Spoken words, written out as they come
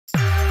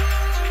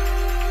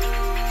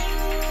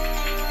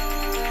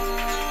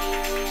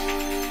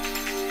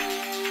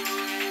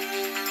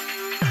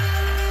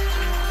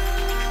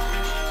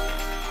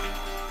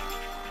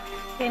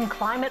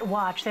Climate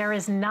Watch, there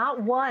is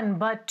not one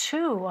but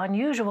two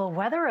unusual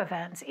weather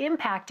events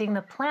impacting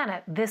the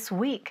planet this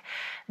week.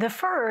 The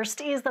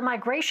first is the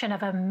migration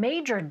of a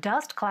major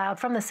dust cloud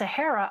from the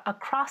Sahara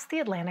across the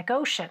Atlantic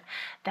Ocean.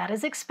 That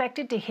is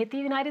expected to hit the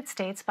United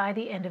States by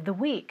the end of the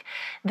week.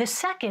 The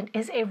second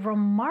is a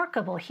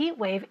remarkable heat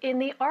wave in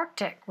the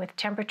Arctic, with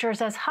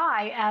temperatures as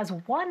high as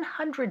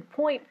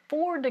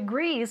 100.4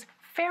 degrees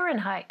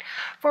Fahrenheit.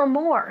 For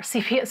more,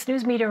 CBS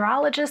News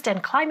meteorologist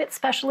and climate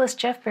specialist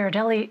Jeff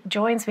Berardelli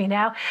joins me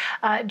now.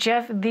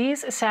 Jeff,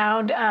 these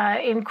sound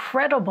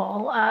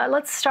incredible.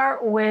 Let's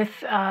start with,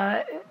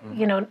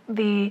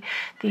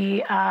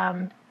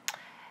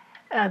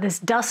 this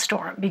dust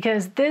storm,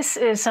 because this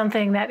is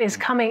something that is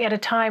coming at a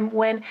time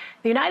when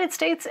the United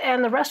States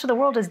and the rest of the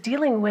world is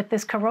dealing with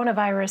this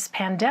coronavirus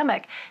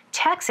pandemic.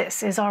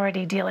 Texas is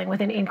already dealing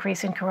with an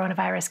increase in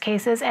coronavirus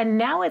cases, and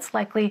now it's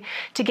likely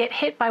to get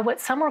hit by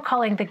what some are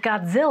calling the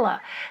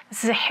Godzilla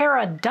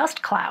Sahara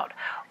dust cloud.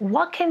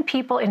 What can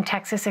people in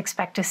Texas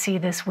expect to see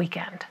this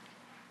weekend?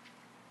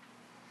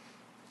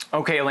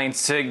 Okay, Elaine,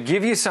 to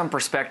give you some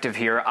perspective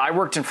here, I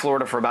worked in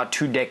Florida for about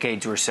 2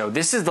 decades or so.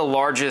 This is the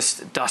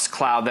largest dust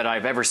cloud that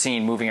I've ever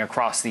seen moving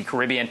across the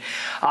Caribbean.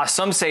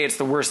 Some say it's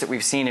the worst that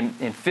we've seen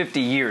in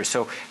 50 years.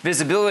 So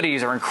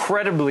visibilities are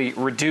incredibly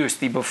reduced.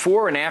 The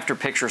before and after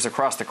pictures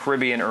across the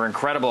Caribbean are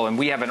incredible. And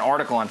we have an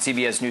article on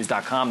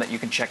CBSNews.com that you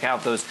can check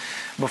out those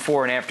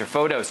before and after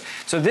photos.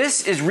 So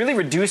this is really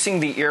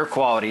reducing the air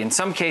quality, in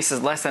some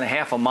cases less than a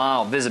half a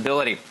mile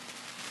visibility.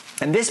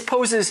 And this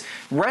poses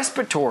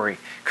respiratory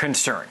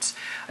concerns,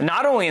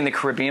 not only in the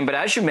Caribbean, but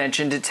as you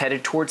mentioned, it's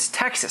headed towards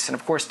Texas. And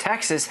of course,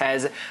 Texas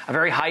has a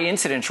very high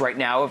incidence right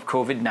now of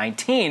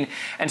COVID-19.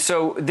 And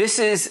so this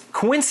is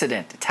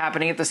coincident. It's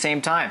happening at the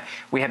same time.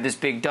 We have this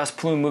big dust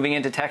plume moving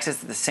into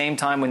Texas at the same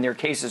time when their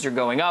cases are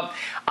going up.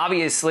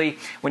 Obviously,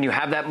 when you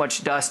have that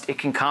much dust, it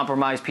can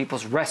compromise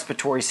people's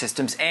respiratory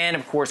systems. And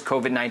of course,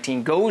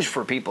 COVID-19 goes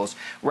for people's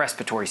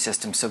respiratory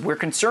systems. So we're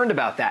concerned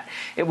about that.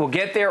 It will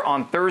get there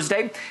on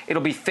Thursday.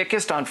 It'll be thickest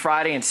on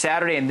Friday and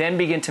Saturday, and then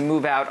begin to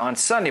move out on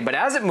Sunday. But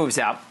as it moves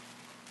out,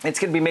 it's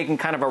going to be making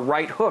kind of a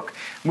right hook,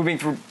 moving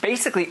through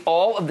basically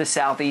all of the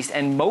southeast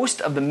and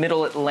most of the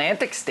middle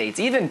Atlantic states.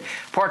 Even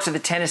parts of the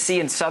Tennessee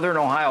and southern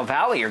Ohio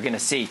Valley are going to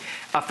see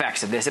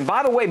effects of this. And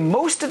by the way,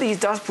 most of these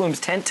dust plumes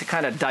tend to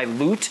kind of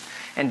dilute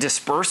and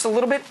disperse a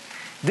little bit.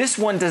 This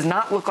one does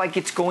not look like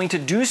it's going to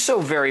do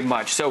so very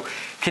much. So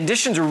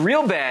conditions are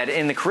real bad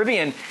in the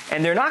Caribbean,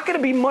 and they're not going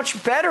to be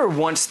much better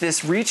once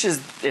this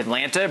reaches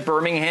Atlanta,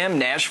 Birmingham,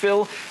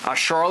 Nashville,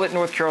 Charlotte,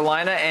 North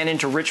Carolina, and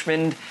into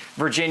Richmond,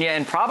 Virginia,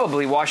 and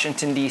probably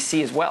Washington,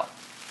 D.C. as well.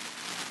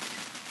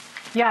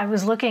 Yeah, I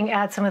was looking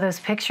at some of those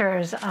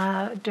pictures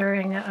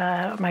during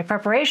my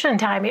preparation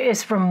time.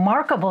 It's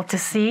remarkable to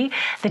see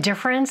the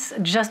difference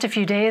just a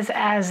few days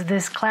as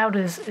this cloud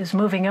is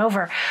moving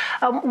over.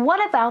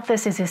 What about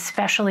this is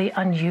especially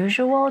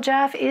unusual,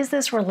 Jeff? Is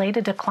this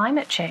related to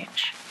climate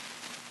change?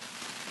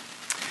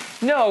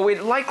 No,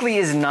 it likely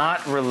is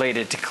not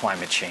related to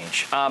climate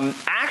change.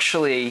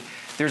 Actually,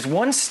 there's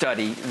one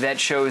study that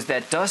shows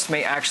that dust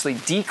may actually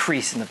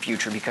decrease in the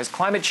future because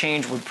climate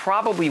change would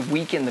probably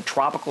weaken the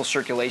tropical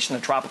circulation,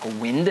 the tropical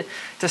wind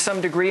to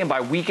some degree. And by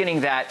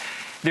weakening that,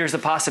 there's the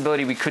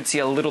possibility we could see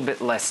a little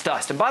bit less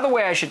dust. And by the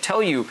way, I should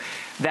tell you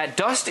that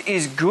dust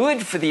is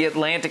good for the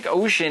Atlantic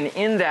Ocean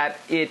in that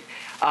it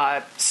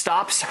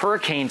stops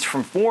hurricanes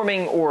from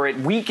forming, or it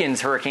weakens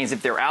hurricanes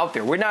if they're out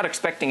there. We're not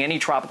expecting any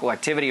tropical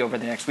activity over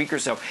the next week or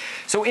so.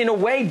 So in a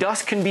way,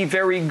 dust can be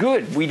very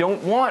good. We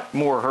don't want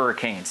more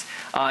hurricanes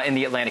in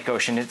the Atlantic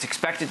Ocean. It's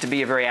expected to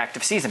be a very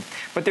active season.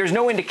 But there's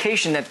no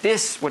indication that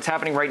what's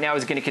happening right now,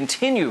 is going to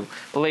continue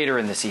later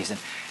in the season.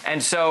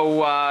 And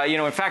so,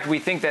 in fact, we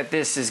think that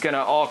this is going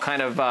to all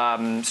kind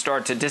of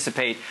start to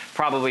dissipate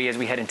probably as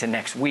we head into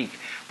next week.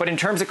 But in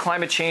terms of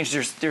climate change,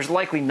 there's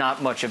likely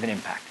not much of an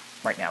impact.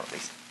 Right now, at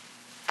least.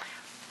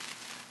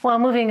 Well,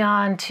 moving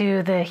on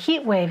to the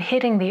heat wave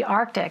hitting the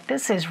Arctic.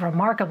 This is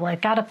remarkable. It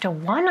got up to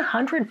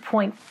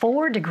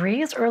 100.4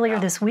 degrees earlier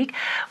this week,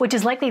 which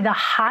is likely the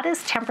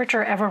hottest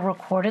temperature ever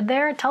recorded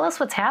there. Tell us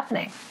what's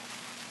happening.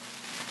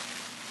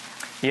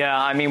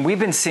 Yeah, I mean, we've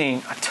been seeing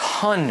a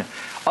ton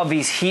of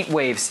these heat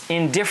waves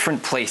in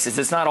different places.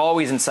 It's not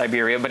always in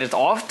Siberia, but it's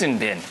often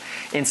been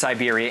in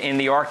Siberia, in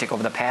the Arctic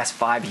over the past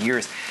 5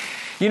 years.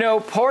 You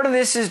know, part of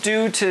this is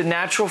due to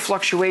natural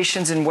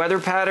fluctuations in weather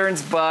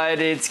patterns, but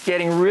it's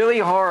getting really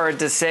hard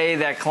to say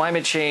that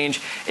climate change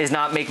is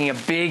not making a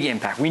big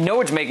impact. We know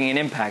it's making an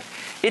impact.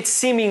 It's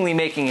seemingly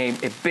making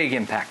a big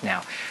impact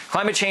now.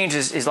 Climate change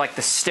is like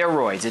the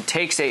steroids. It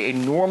takes a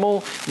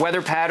normal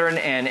weather pattern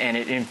and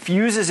it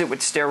infuses it with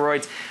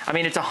steroids. I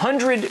mean, it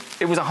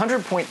was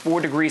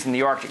 100.4 degrees in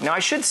the Arctic. Now, I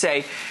should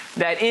say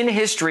that in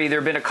history, there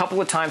have been a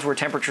couple of times where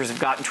temperatures have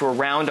gotten to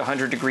around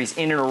 100 degrees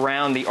in and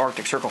around the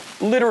Arctic Circle.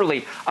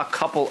 Literally a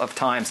couple of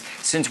times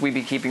since we've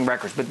been keeping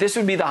records. But this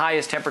would be the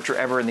highest temperature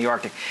ever in the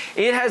Arctic.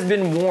 It has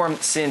been warm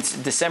since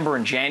December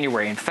and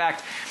January. In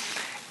fact,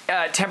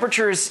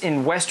 temperatures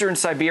in western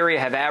Siberia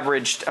have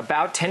averaged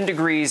about 10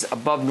 degrees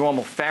above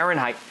normal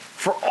Fahrenheit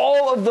for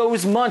all of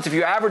those months, if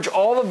you average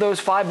all of those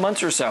 5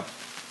 months or so.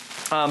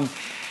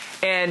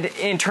 And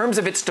in terms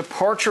of its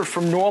departure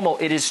from normal,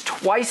 it is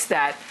twice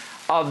that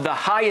of the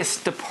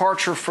highest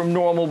departure from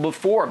normal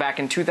before, back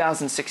in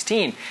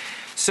 2016.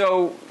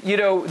 So, you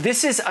know,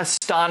 this is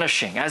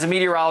astonishing. As a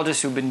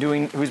meteorologist who's been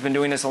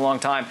doing this a long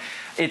time,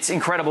 it's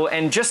incredible.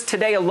 And just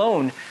today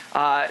alone,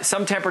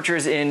 some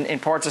temperatures in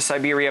parts of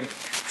Siberia,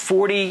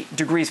 40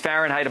 degrees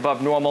Fahrenheit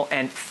above normal,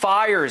 and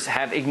fires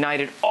have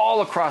ignited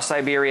all across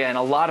Siberia and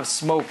a lot of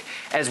smoke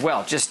as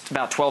well. Just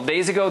about 12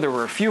 days ago, there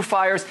were a few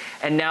fires,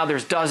 and now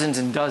there's dozens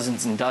and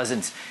dozens and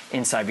dozens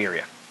in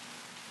Siberia.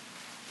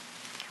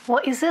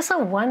 Well, is this a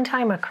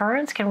one-time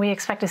occurrence? Can we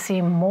expect to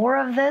see more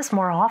of this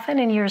more often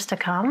in years to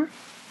come?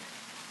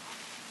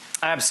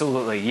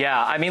 Absolutely,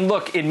 yeah. I mean,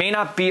 look, it may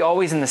not be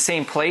always in the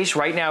same place.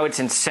 Right now, it's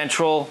in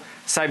central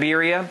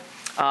Siberia.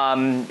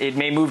 It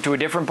may move to a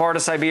different part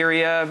of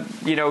Siberia,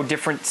 you know,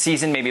 different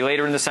season, maybe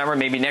later in the summer,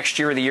 maybe next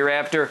year or the year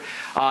after.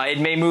 It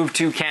may move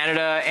to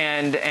Canada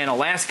and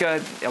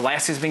Alaska.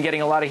 Alaska's been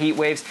getting a lot of heat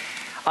waves.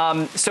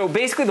 So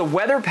basically, the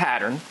weather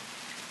pattern,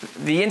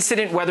 the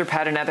incident weather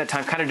pattern at that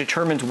time kind of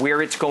determines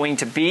where it's going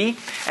to be,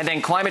 and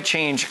then climate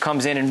change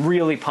comes in and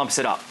really pumps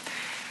it up.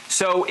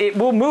 So it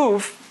will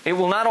move. It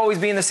will not always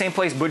be in the same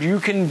place, but you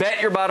can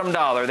bet your bottom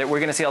dollar that we're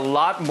going to see a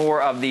lot more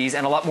of these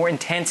and a lot more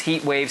intense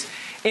heat waves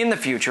in the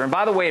future. And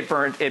by the way,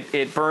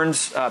 it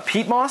burns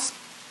peat moss.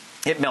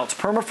 It melts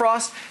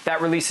permafrost.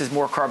 That releases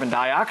more carbon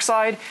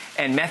dioxide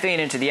and methane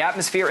into the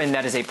atmosphere, and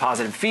that is a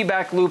positive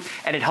feedback loop,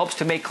 and it helps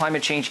to make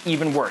climate change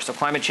even worse. So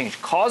climate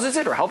change causes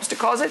it or helps to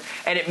cause it,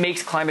 and it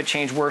makes climate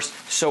change worse,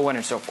 so on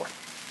and so forth.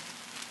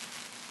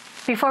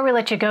 Before we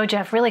let you go,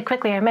 Jeff, really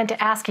quickly, I meant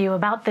to ask you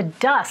about the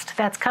dust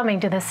that's coming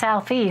to the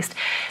southeast.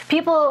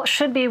 People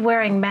should be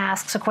wearing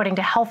masks, according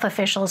to health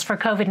officials, for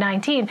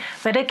COVID-19,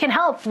 but it can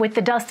help with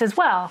the dust as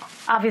well,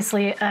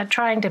 obviously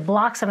trying to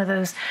block some of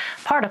those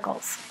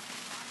particles.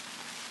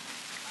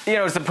 You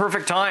know, it's the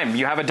perfect time.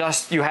 You have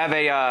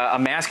a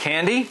mask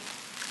handy.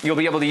 You'll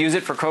be able to use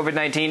it for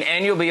COVID-19,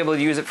 and you'll be able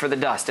to use it for the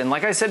dust. And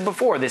like I said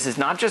before, this is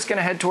not just going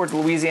to head towards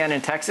Louisiana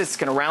and Texas. It's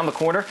going to round the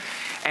corner,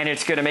 and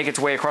it's going to make its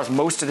way across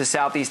most of the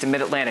southeast and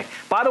mid-Atlantic.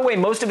 By the way,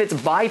 most of it's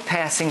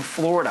bypassing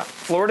Florida.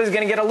 Florida is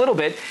going to get a little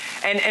bit.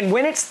 And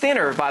when it's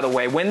thinner, by the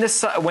way, when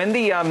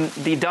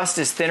the dust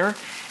is thinner,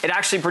 it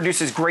actually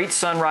produces great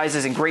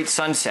sunrises and great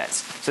sunsets.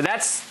 So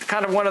that's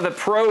kind of one of the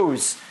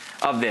pros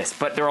of this.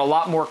 But there are a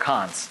lot more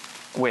cons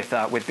with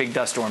big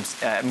dust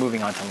storms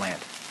moving onto land.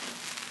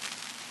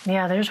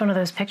 Yeah, there's one of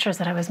those pictures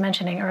that I was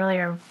mentioning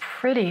earlier.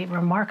 Pretty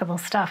remarkable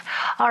stuff.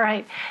 All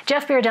right,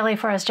 Jeff Berardelli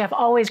for us. Jeff,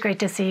 always great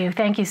to see you.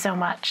 Thank you so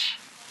much.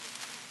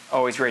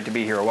 Always great to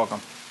be here. Welcome.